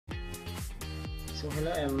So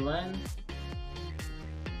hello everyone.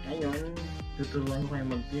 Ngayon, tuturuan ko kayo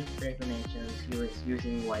mag-peer-to-peer connections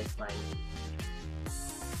using Wi-Fi.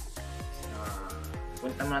 So,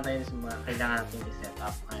 punta muna tayo sa mga kailangan natin i-set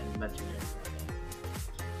up and materials natin.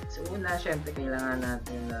 So una, syempre kailangan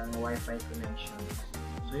natin ng Wi-Fi connection.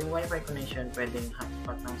 So yung Wi-Fi connection, pwedeng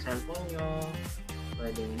hotspot ng cellphone nyo,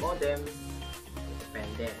 pwedeng modem,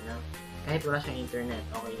 depende, no? Kahit wala siyang internet,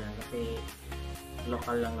 okay lang kasi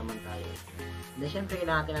local lang naman tayo. Then syempre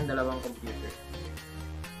kailangan natin ng dalawang computer.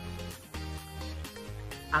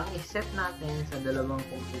 Ang i-set natin sa dalawang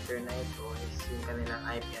computer na ito is yung kanilang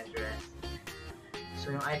IP address.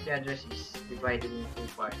 So yung IP address is divided in two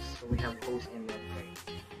parts. So we have host and network.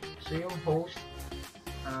 So yung host,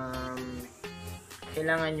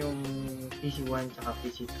 kailangan yung PC1 tsaka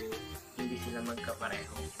PC2 hindi sila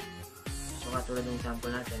magkapareho. So katulad ng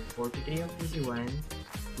example natin, 43 yung PC1,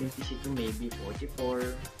 yung PC2 maybe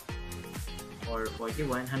 44 or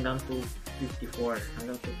 41 hanggang to 54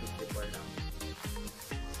 lang.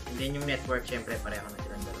 And then yung network syempre pareho na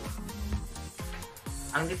silang dalawa.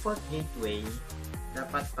 Ang default gateway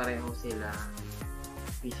dapat pareho sila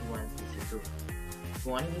PC1, PC2.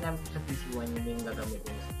 Kung ano ginamit sa PC1 yun yung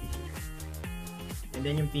gagamitin sa PC2. And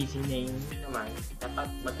then yung PC name naman dapat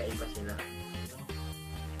magkaiba sila.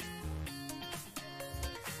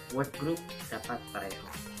 Workgroup dapat pareho.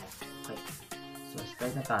 Okay. So,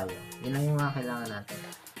 start na tayo. Yun lang yung mga kailangan natin.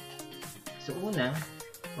 So, una,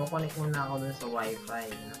 kukonect muna ako dun sa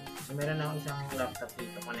Wi-Fi. No? So, meron akong isang laptop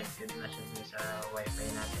dito connected na siya dun sa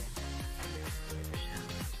Wi-Fi natin. Ito siya.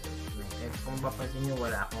 So, connected. Kung mapapansin nyo,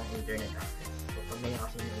 wala akong internet access. So, pag may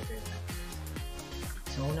kasi yung internet access.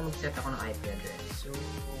 So, una mag-set ako ng IP address. So,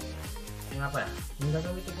 yun nga pala. Yung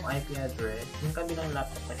gagamitin kong IP address, yung kabilang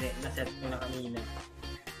laptop kasi na-set ko na kanina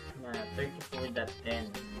na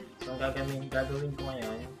 34.10. So, ang gagawin ko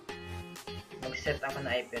ngayon, mag-set ako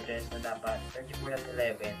na IP address na dapat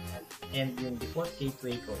 34.11 and yung default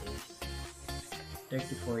gateway ko is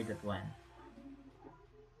 34.1.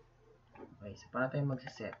 Okay, so paano tayo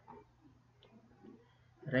mag-set?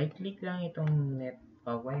 Right-click lang itong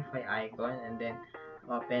Wi-Fi icon and then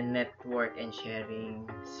open Network and Sharing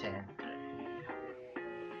Center.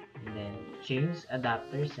 And then change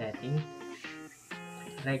adapter settings.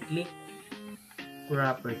 Right-click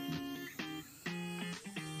property.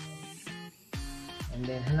 And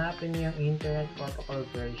then, hanapin niyo yung Internet Protocol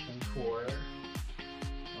version 4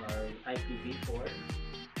 or IPv4.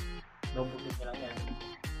 Double-click nyo lang yan.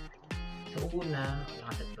 So, una,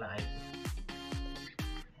 nakaset pala IP.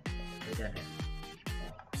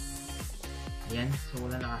 Ayan, so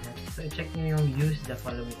wala nakaset. So, i-check nyo yung use the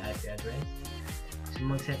following IP address. So,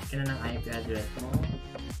 mag-set ka na ng IP address mo.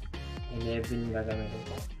 11 gagamitin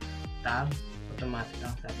ko. Tab, automatic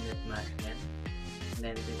ang subnet mask yan. And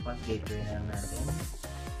then default gateway na lang natin.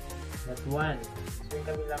 That 1. So yung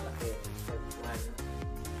kabila kasi, that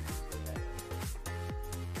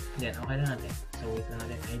 1. Then, okay na natin. So wait lang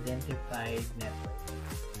natin. Identified network.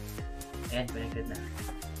 Ayan, connected na.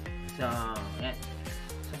 So, ayan.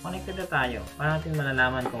 So connected na tayo. Paano natin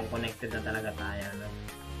malalaman kung connected na talaga tayo? No?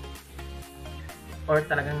 Or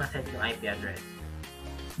talagang naset yung IP address.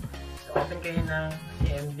 Open kayo ng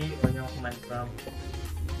CMD o yung command prompt.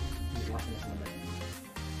 Dito kasi mas madali.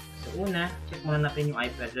 So una, check muna natin yung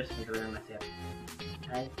IP address kung talagang naset.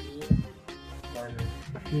 IP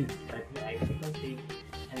config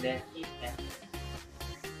and then hit enter.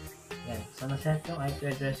 Yan. So naset yung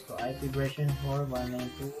IP address ko. IP version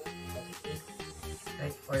 4.192.8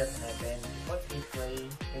 34.11 default gateway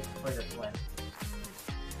 34.1.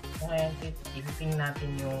 So ngayon, i-ping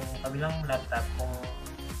natin yung kabilang laptop kung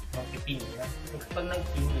mag-ping. Pag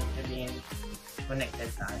nag-ping, sabihin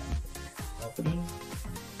connected tayo. So, ping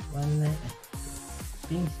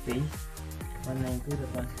space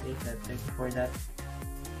 192.168.34.10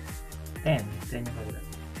 10 yung kabila.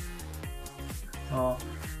 So,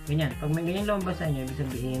 ganyan. Pag may ganyan lumabas sa inyo, ibig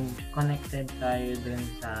sabihin connected tayo dun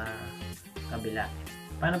sa kabila.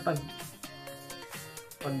 Paano pag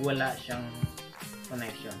wala siyang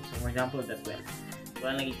connection? So, for example, that well.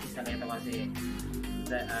 Wala nag-exist na ganito kasi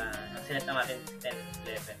ang select natin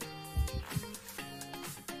 10.11.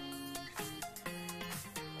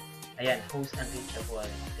 Ayan, host unreachable.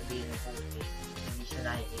 Sabihin yung host is hindi siya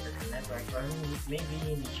nakikita sa network or maybe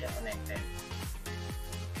hindi siya connected.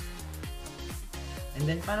 And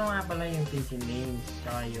then, paano nga pala yung PC names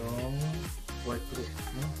tsaka yung workgroup,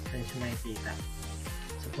 no? Saan siya makikita.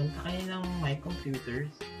 So, punta kayo ng My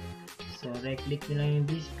Computers. So, right-click nyo lang yung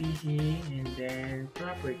this PC and then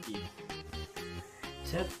Properties.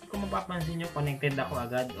 So, kung mapapansin nyo, connected ako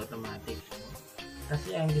agad, automatic.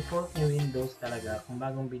 Kasi ang default nyo Windows talaga, kung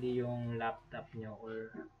bagong bili yung laptop nyo or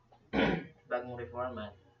bagong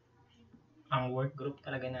reformat, ang work group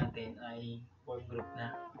talaga natin ay work group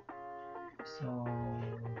na. So,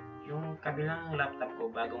 yung kabilang laptop ko,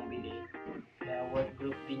 bagong bili, kaya work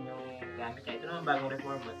group din yung gamit niya. Ito naman bagong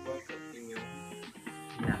reformat, work group din yung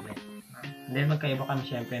ginamit. And then magkaiba kami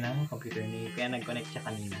syempre ng computer ni, kaya nag-connect siya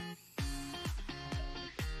kanina.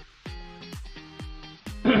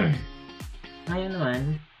 Ngayon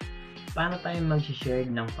naman, paano tayo mag-share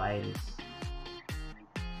ng files?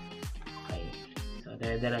 Okay. So,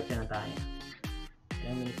 dire-diretso na tayo.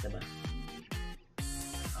 10 minutes na ba?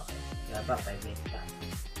 Okay. Kaya pa, 5 minutes pa.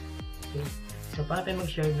 Okay. So, paano tayo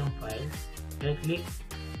mag-share ng files? Right-click,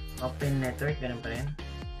 open network, ganun pa rin.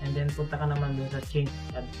 And then, punta ka naman dun sa change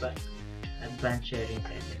advanced sharing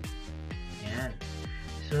settings. Ayan.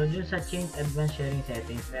 So, dun sa change advanced sharing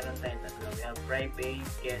settings, meron tayong tatlo. We have private,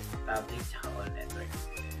 guest, public, tsaka all network.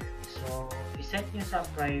 So, iset nyo sa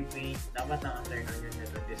private, dapat naka-turn on yung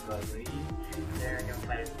network discovery, turn yung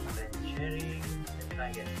file advanced sharing,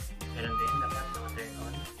 meron din, dapat naka-turn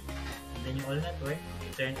on. And then yung all network,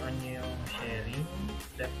 turn on nyo yung sharing,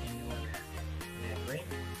 set nyo yung network.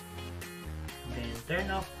 And then, turn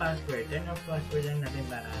off password. Turn off password lang natin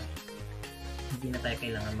para hindi na tayo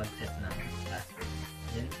kailangan mag-set ng password.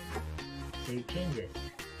 Then, save changes.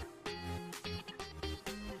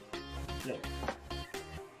 Close.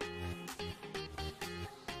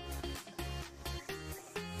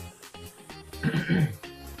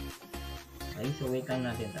 Okay, so wait lang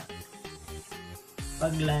natin ta.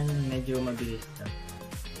 Pag LAN, medyo mabilis ta.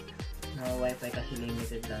 Na Wi-Fi kasi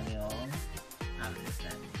limited lang yung access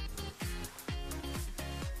natin.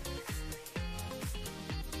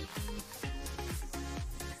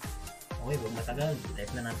 Okay, huwag matagal.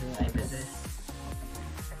 Type na natin yung IP address.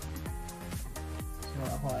 So,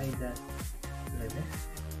 ako ay .11.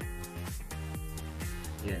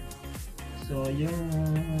 Yun. So, yung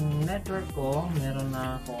network ko, meron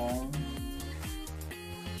na akong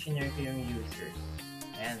share ko yung users.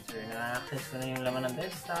 Ayan. So, na-access ko na yung laman ng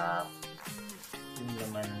desktop, yung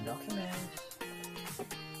laman ng documents,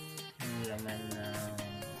 yung laman ng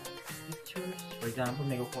pictures. For example,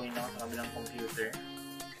 may kukunin ako sa kabilang computer.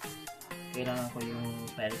 Kailangan ko yung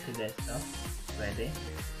file sa desktop. Pwede.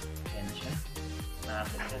 Ayan na siya.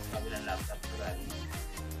 Na-access ko sa kabilang laptop ko galing.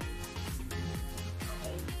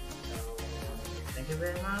 Okay. So, thank you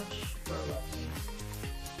very much for watching.